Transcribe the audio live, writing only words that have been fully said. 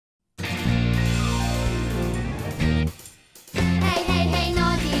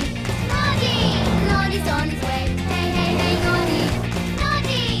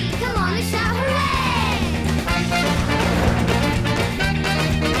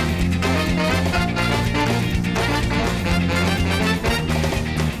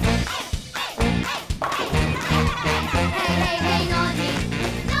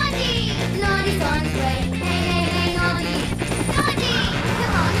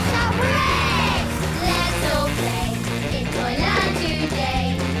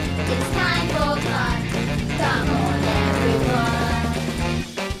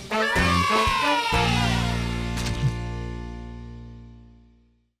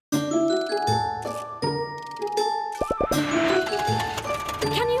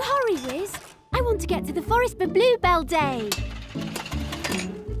get to the forest for Bluebell Day.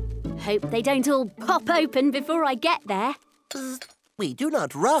 Hope they don't all pop open before I get there. We do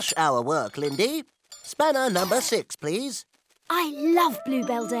not rush our work, Lindy. Spanner number 6, please. I love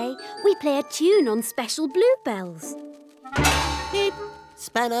Bluebell Day. We play a tune on special bluebells. Beep.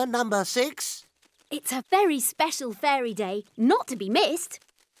 Spanner number 6. It's a very special fairy day, not to be missed.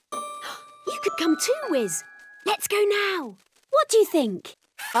 You could come too, Wiz. Let's go now. What do you think?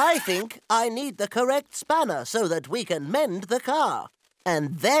 I think I need the correct spanner so that we can mend the car.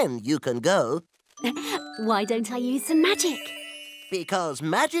 And then you can go. Why don't I use some magic? Because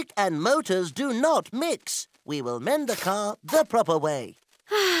magic and motors do not mix. We will mend the car the proper way.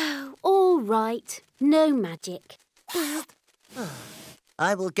 All right. No magic.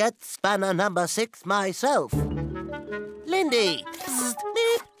 I will get spanner number 6 myself. Lindy!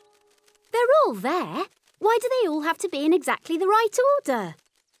 Beep. They're all there. Why do they all have to be in exactly the right order?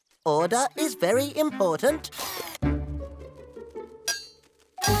 Order is very important.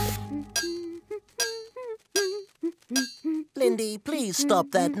 Lindy, please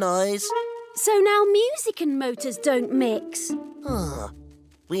stop that noise. So now music and motors don't mix.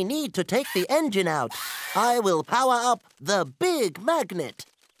 We need to take the engine out. I will power up the big magnet.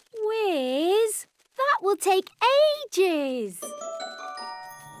 Wiz, that will take ages.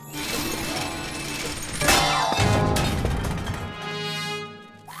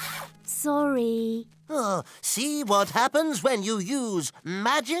 Sorry. See what happens when you use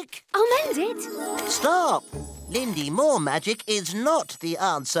magic? I'll mend it. Stop! Lindy, more magic is not the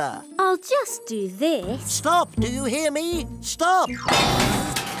answer. I'll just do this. Stop! Do you hear me? Stop!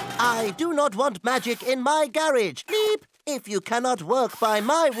 I do not want magic in my garage. Beep! If you cannot work by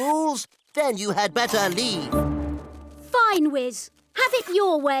my rules, then you had better leave. Fine, Wiz. Have it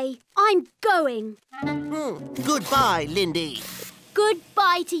your way. I'm going. Goodbye, Lindy.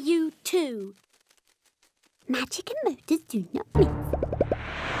 Goodbye to you too. Magic and motors do not mix.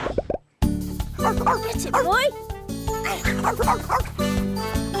 Get it, boy.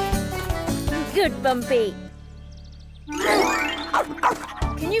 Good, Bumpy.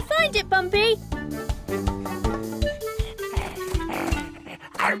 Can you find it, Bumpy?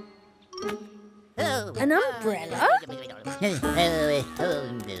 An umbrella?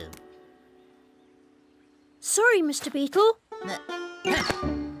 Sorry, Mr. Beetle.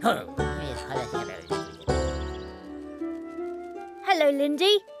 Hello,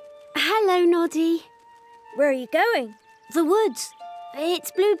 Lindy. Hello, Noddy. Where are you going? The woods.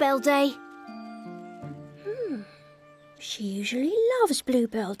 It's Bluebell Day. She usually loves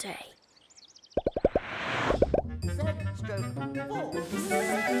Bluebell Day.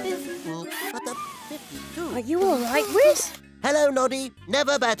 7/4. Are you all right, Wiz? Hello, Noddy.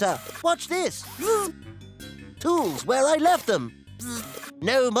 Never better. Watch this. Tools where I left them.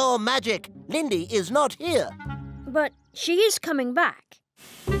 No more magic. Lindy is not here. But she is coming back.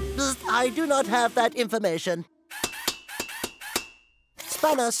 I do not have that information.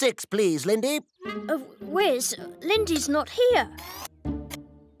 Spanner 6, please, Lindy. Wiz, Lindy's not here.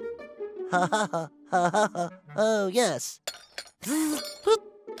 Ha ha ha ha ha ha. Oh, yes.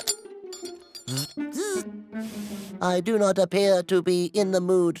 I do not appear to be in the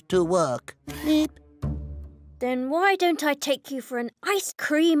mood to work. Beep. Then why don't I take you for an ice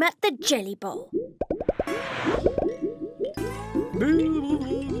cream at the Jelly Bowl?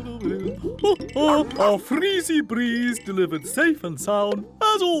 A freezy breeze delivered safe and sound,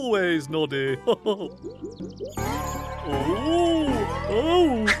 as always, Noddy. Oh.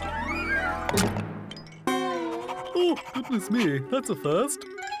 Oh, goodness me, that's a first.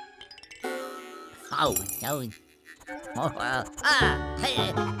 Oh.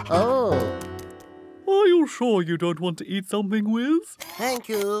 Oh. Are you sure you don't want to eat something, Wiz? Thank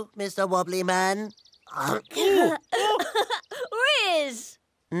you, Mr. Wobbly Man. Wiz!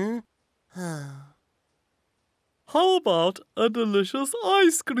 How about a delicious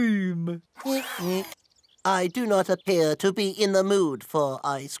ice cream? I do not appear to be in the mood for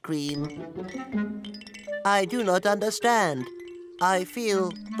ice cream. I do not understand. I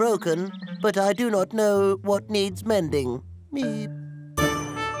feel broken, but I do not know what needs mending. Meep.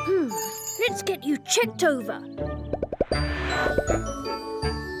 Let's get you checked over.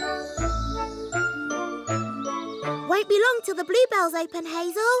 Won't be long till the bluebells open,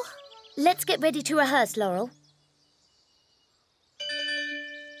 Hazel. Let's get ready to rehearse, Laurel.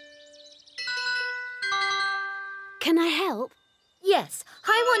 Can I help? Yes.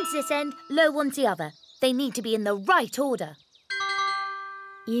 High one's this end, low one's the other. They need to be in the right order.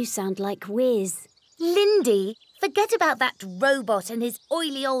 You sound like Wiz. Lindy, forget about that robot and his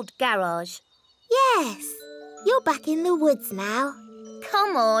oily old garage. Yes, you're back in the woods now.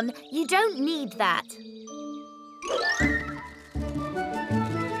 Come on, you don't need that.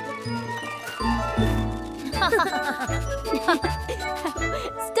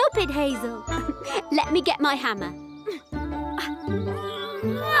 Stop it, Hazel. Let me get my hammer.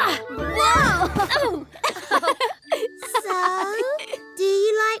 Whoa! So, do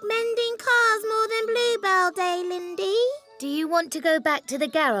you like mending cars more than Bluebell Day, Lindy? Do you want to go back to the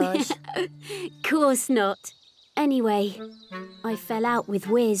garage? Course not. Anyway, I fell out with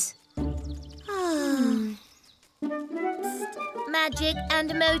Wiz. Magic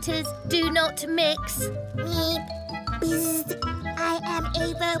and motors do not mix. Meep. Bzzzt. I am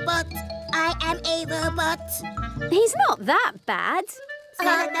a robot. I am a robot. He's not that bad.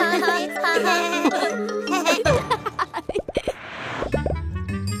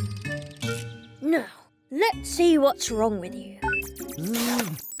 Now, let's see what's wrong with you.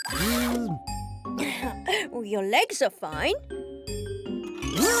 Well, your legs are fine.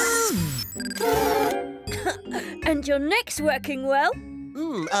 And your neck's working well.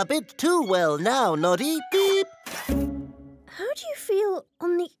 A bit too well now, Noddy. Beep. How do you feel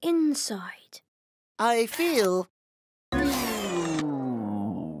on the inside? I feel...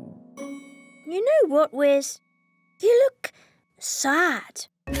 You know what, Wiz? You look sad.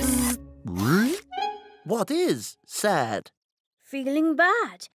 What is sad? Feeling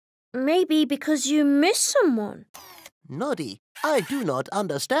bad. Maybe because you miss someone. Noddy, I do not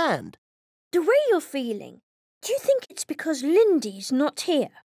understand. The way you're feeling, do you think it's because Lindy's not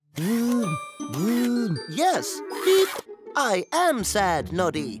here? Yes. Beep. I am sad,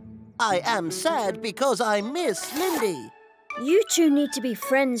 Noddy. I am sad because I miss Lindy. You two need to be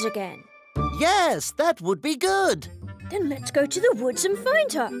friends again. Yes, that would be good. Then let's go to the woods and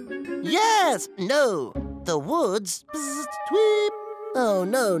find her. Yes. No. The woods. Bzzzt, tweep. Oh,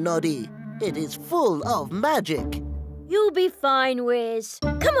 no, Noddy. It is full of magic. You'll be fine, Wiz.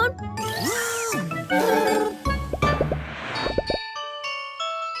 Come on.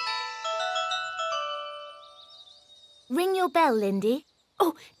 Ring your bell, Lindy.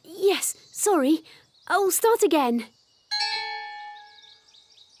 Oh, yes, sorry. I'll start again.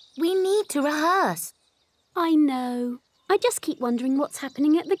 We need to rehearse. I know. I just keep wondering what's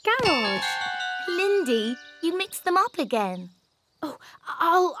happening at the garage. Lindy, you mixed them up again. Oh,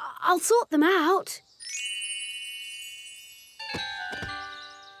 I'll sort them out.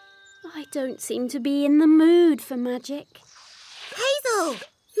 I don't seem to be in the mood for magic. Hazel,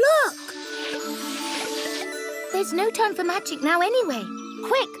 look! There's no time for magic now anyway.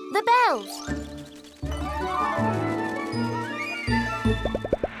 Quick, the bells.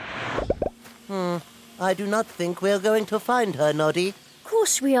 I do not think we're going to find her, Noddy. Of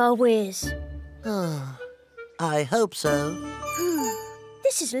course we are, Wiz. I hope so.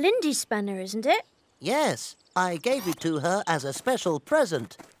 This is Lindy's spanner, isn't it? Yes, I gave it to her as a special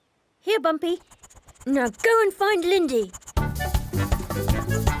present. Here, Bumpy. Now go and find Lindy.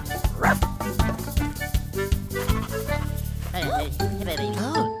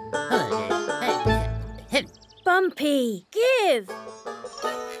 Bumpy, give.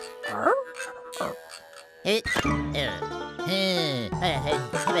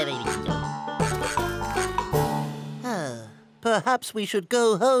 Perhaps we should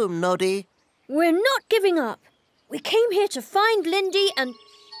go home, Noddy. We're not giving up. We came here to find Lindy and...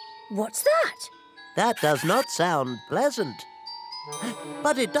 What's that? That does not sound pleasant.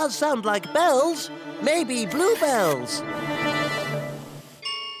 But it does sound like bells. Maybe bluebells.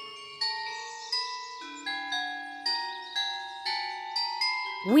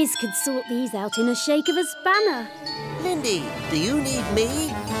 Wiz could sort these out in a shake of a spanner. Lindy, do you need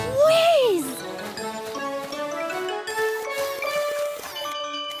me? Wiz!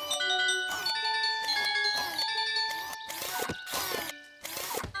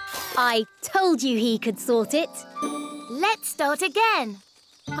 I told you he could sort it. Let's start again.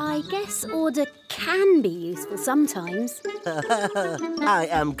 I guess order can be useful sometimes. I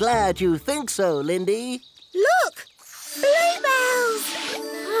am glad you think so, Lindy. Look! Bluebells!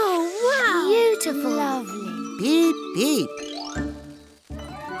 Oh, wow! Beautiful. Lovely. Beep, beep.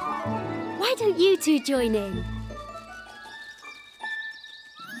 Why don't you two join in?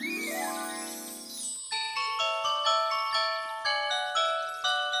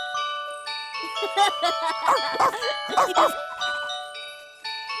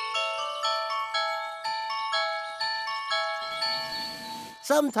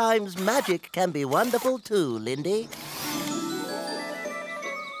 Sometimes magic can be wonderful too, Lindy.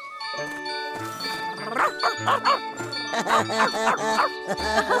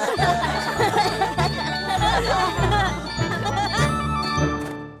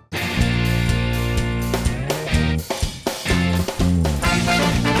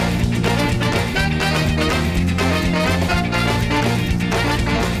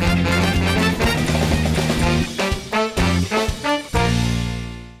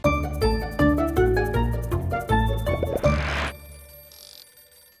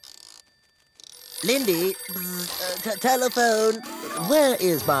 Lindy, telephone. Where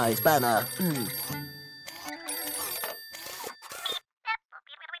is my spanner?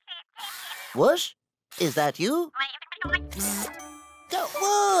 Whoosh, is that you?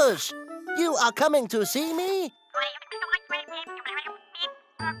 Whoosh, you are coming to see me?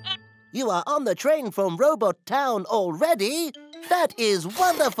 You are on the train from Robot Town already? That is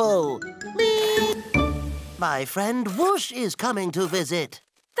wonderful! Beep. My friend Whoosh is coming to visit.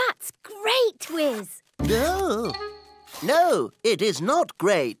 That's great, Whiz. No, it is not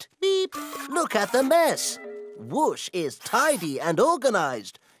great. Beep. Look at the mess. Whoosh is tidy and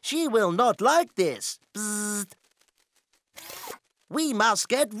organized. She will not like this. Bzzzt. We must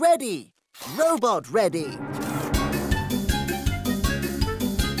get ready. Robot ready.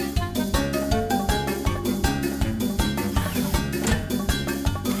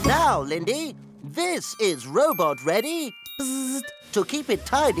 Now, Lindy, this is robot ready. Bzzzt. To keep it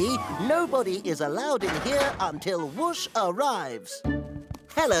tidy, nobody is allowed in here until Whoosh arrives.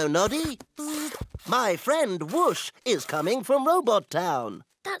 Hello, Noddy. Bzzzt. My friend Whoosh is coming from Robot Town.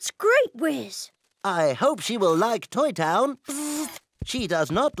 That's great, Whiz. I hope she will like Toy Town. Bzzzt. She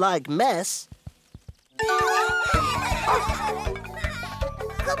does not like mess. Come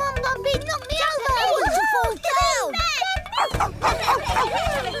on, Bumpy, knock me over! I want to fall down!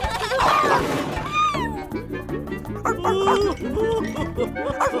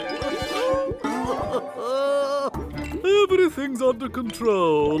 Everything's under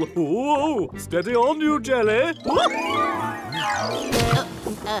control. Whoa, steady on, you jelly.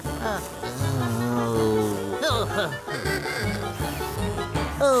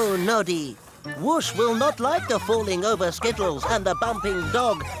 Oh, Noddy. Whoosh will not like the falling over Skittles and the bumping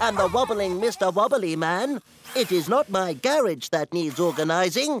dog and the wobbling Mr. Wobbly Man. It is not my garage that needs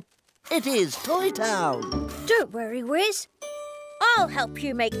organising. It is Toy Town. Don't worry, Whiz. I'll help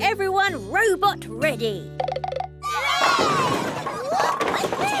you make everyone robot ready.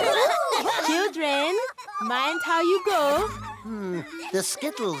 Children, mind how you go? The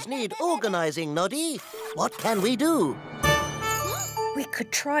Skittles need organising, Noddy. What can we do? We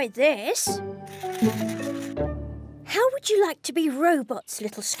could try this. How would you like to be robots,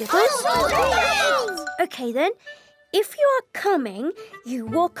 little Skittles? OK, then. If you are coming, you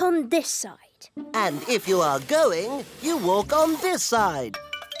walk on this side. And if you are going, you walk on this side.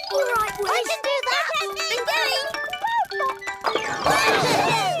 All right, Whiz. I can do that.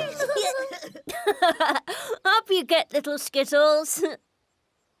 Up you get, little Skittles.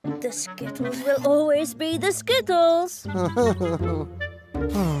 The Skittles will always be the Skittles.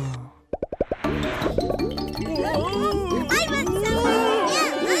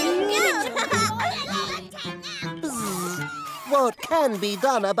 What can be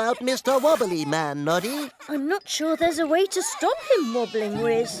done about Mr. Wobbly Man, Noddy? I'm not sure there's a way to stop him wobbling,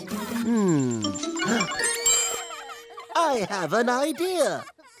 Whiz. I have an idea.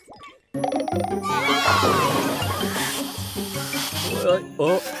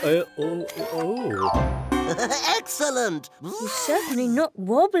 Excellent! He's certainly not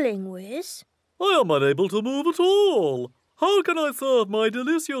wobbling, Whiz. I am unable to move at all. How can I serve my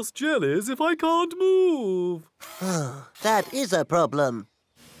delicious jellies if I can't move? That is a problem.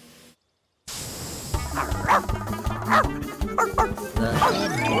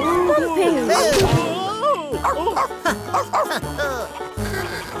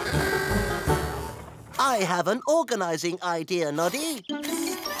 I have an organising idea, Noddy.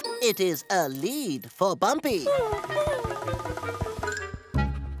 It is a lead for Bumpy.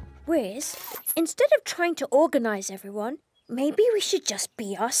 Whiz, instead of trying to organise everyone, maybe we should just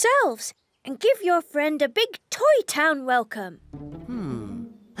be ourselves and give your friend a big Toy Town welcome.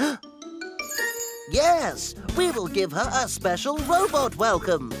 Yes, we will give her a special robot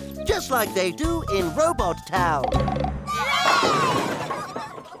welcome, just like they do in Robot Town.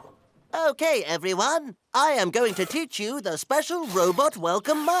 OK, everyone, I am going to teach you the special robot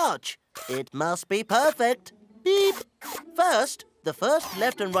welcome march. It must be perfect. Beep. First, the first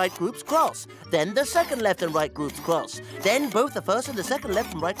left and right groups cross. Then the second left and right groups cross. Then both the first and the second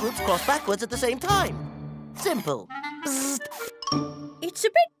left and right groups cross backwards at the same time. Simple. Bzzzt. It's a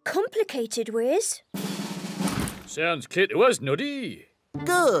bit complicated, Whiz. Sounds kid to us, Noddy.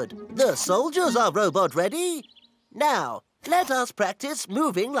 Good. The soldiers are robot ready. Now, let us practice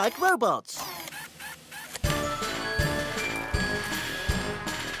moving like robots.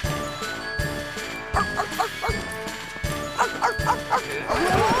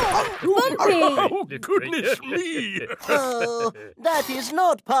 Bumpy! Goodness me! Oh, that is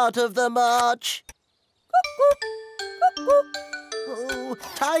not part of the march. Oh,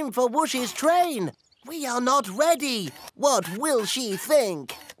 time for Whoosh's train. We are not ready. What will she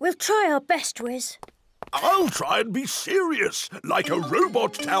think? We'll try our best, Wiz. I'll try and be serious, like a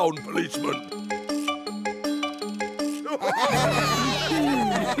robot town policeman.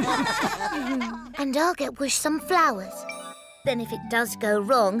 And I'll get Wish some flowers. Then if it does go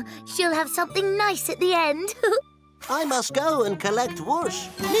wrong, she'll have something nice at the end. I must go and collect Whoosh.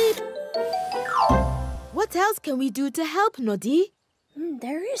 What else can we do to help, Noddy?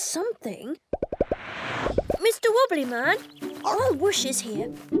 There is something. Mr. Wobbly Man, while Whoosh is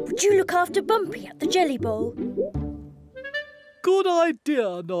here, would you look after Bumpy at the jelly bowl? Good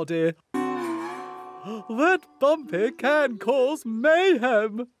idea, Noddy. That Bumpy can cause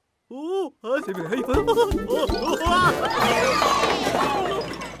mayhem. Oh,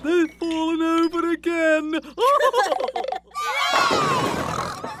 they've fallen over again.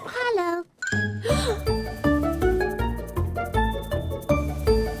 Hello.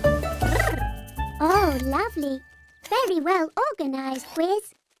 Oh, lovely. Very well organised,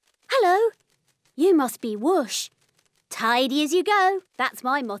 Wiz. Hello. You must be Whoosh. Tidy as you go. That's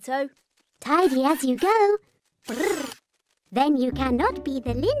my motto. Tidy as you go. Brrr. Then you cannot be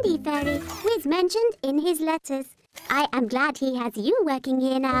the Lindy Fairy Wiz mentioned in his letters. I am glad he has you working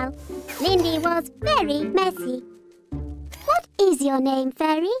here now. Lindy was very messy. What is your name,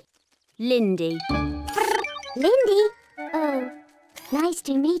 Fairy? Lindy. Lindy? Oh, nice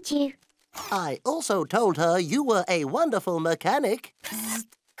to meet you. I also told her you were a wonderful mechanic.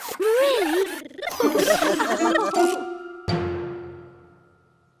 Really?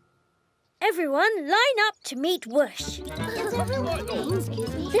 Everyone, line up to meet Whoosh.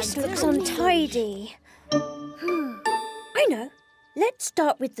 This looks untidy. I know. Let's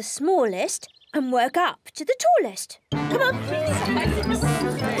start with the smallest and work up to the tallest. Come on.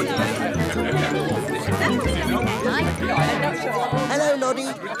 Hello, Noddy.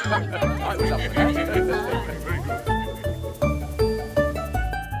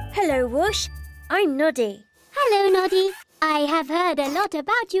 Hello, Whoosh. I'm Noddy. Hello, Noddy. I have heard a lot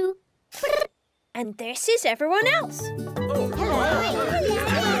about you. Brrr. And this is everyone else. I'm in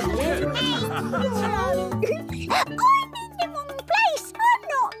the wrong place. I'm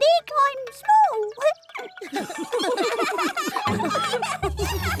not big, I'm small.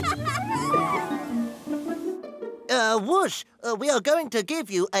 Whoosh, we are going to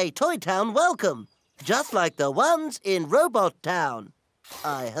give you a Toy Town welcome, just like the ones in Robot Town.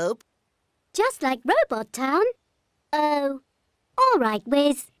 I hope. Just like Robot Town? Oh, all right,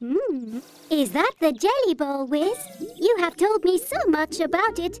 Wiz. Is that the jelly bowl, Wiz? You have told me so much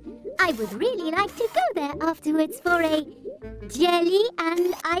about it. I would really like to go there afterwards for a jelly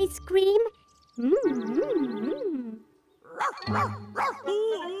and ice cream.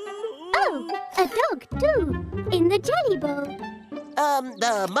 Oh, a dog too, in the jelly bowl.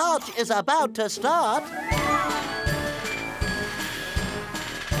 The march is about to start.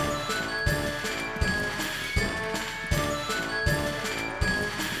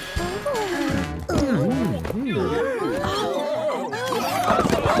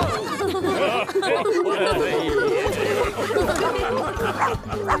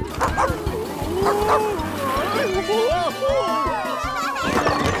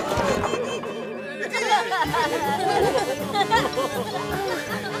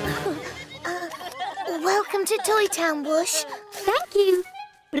 Welcome to Toy Town, Whoosh. Thank you.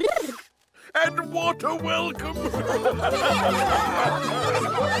 Brrr. And what a welcome!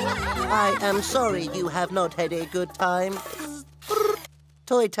 I am sorry you have not had a good time.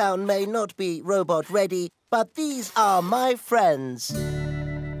 Toy Town may not be robot ready, but these are my friends.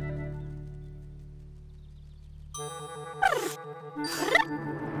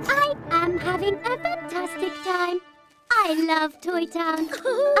 I am having a fantastic time. I love Toy Town.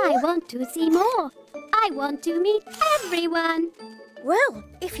 I want to see more. I want to meet everyone. Well,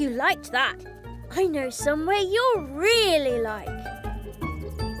 if you liked that, I know somewhere you'll really like.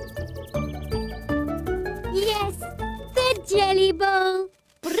 Yes, the jelly bowl.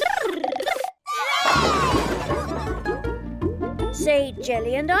 Say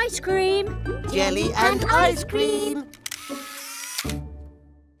jelly and ice cream. Jelly and ice cream.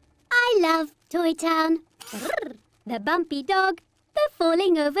 I love Toy Town. The bumpy dog, the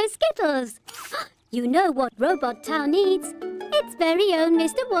falling over Skittles. You know what Robot Town needs. Its very own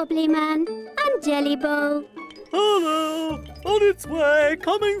Mr. Wobbly Man and Jelly Bowl. Hello! On its way,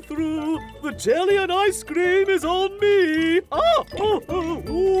 coming through. The jelly and ice cream is on me. Ah! Oh, oh,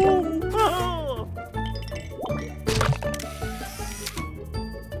 oh, ah.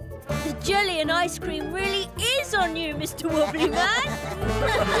 The jelly and ice cream really is on you, Mr. Wobbly Man.